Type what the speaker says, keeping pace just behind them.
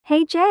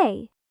Hey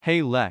Jay,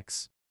 Hey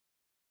Lex.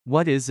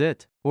 What is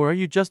it? Or are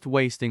you just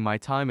wasting my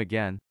time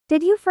again?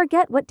 did you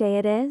forget what day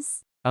it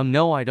is?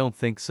 No, I don't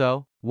think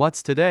so.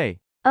 What's today?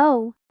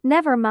 Oh,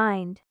 never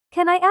mind.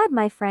 Can I add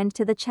my friend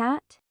to the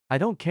chat? I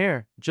don't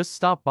care. Just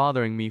stop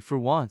bothering me for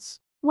once.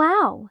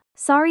 Wow,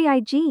 sorry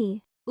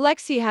IG.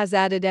 Lexi has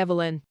added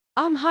Evelyn.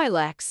 Hi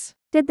Lex.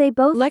 Did they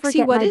both Lexi,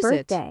 forget what my is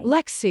birthday? it?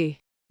 Lexi.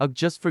 Ugh,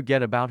 just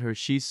forget about her.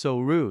 She's so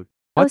rude.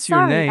 Oh What's your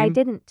sorry, I name?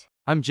 didn't.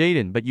 I'm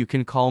Jaden, but you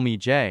can call me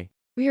Jay.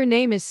 Your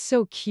name is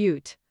so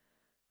cute.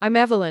 I'm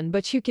Evelyn,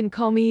 but you can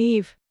call me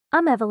Eve.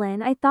 I'm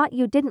Evelyn, I thought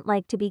you didn't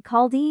like to be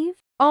called Eve?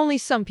 Only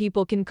some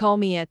people can call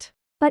me it.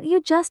 But you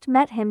just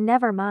met him,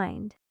 never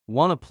mind.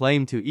 Wanna play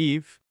to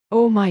Eve?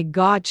 Oh my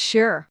god,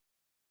 sure.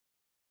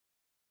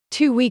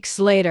 2 weeks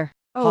later.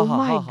 Oh ha,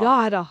 my ha, ha.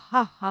 god,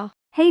 ha ha.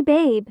 Hey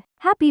babe,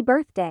 happy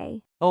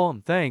birthday. Oh,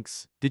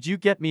 thanks. Did you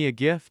get me a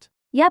gift?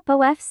 Yep,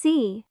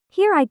 OFC.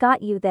 Here I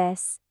got you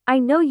this. I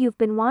know you've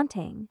been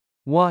wanting.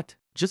 What?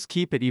 Just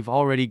keep it. Eve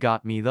already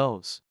got me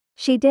those.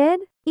 She did?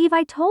 Eve,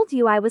 I told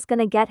you I was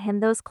gonna get him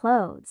those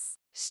clothes.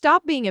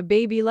 Stop being a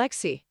baby,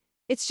 Lexi.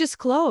 It's just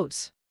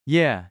clothes.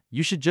 Yeah,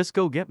 you should just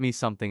go get me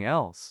something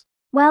else.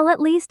 Well, at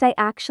least I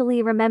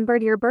actually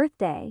remembered your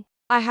birthday.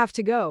 I have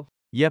to go.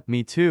 Yep,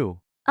 me too.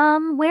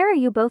 Where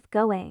are you both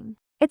going?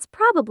 It's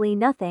probably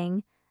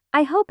nothing.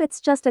 I hope it's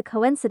just a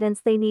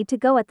coincidence they need to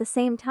go at the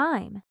same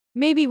time.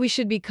 Maybe we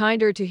should be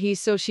kinder to he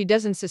so she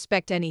doesn't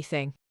suspect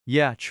anything.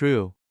 Yeah,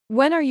 true.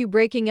 When are you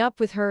breaking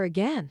up with her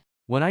again?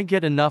 When I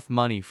get enough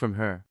money from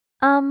her.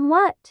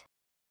 What?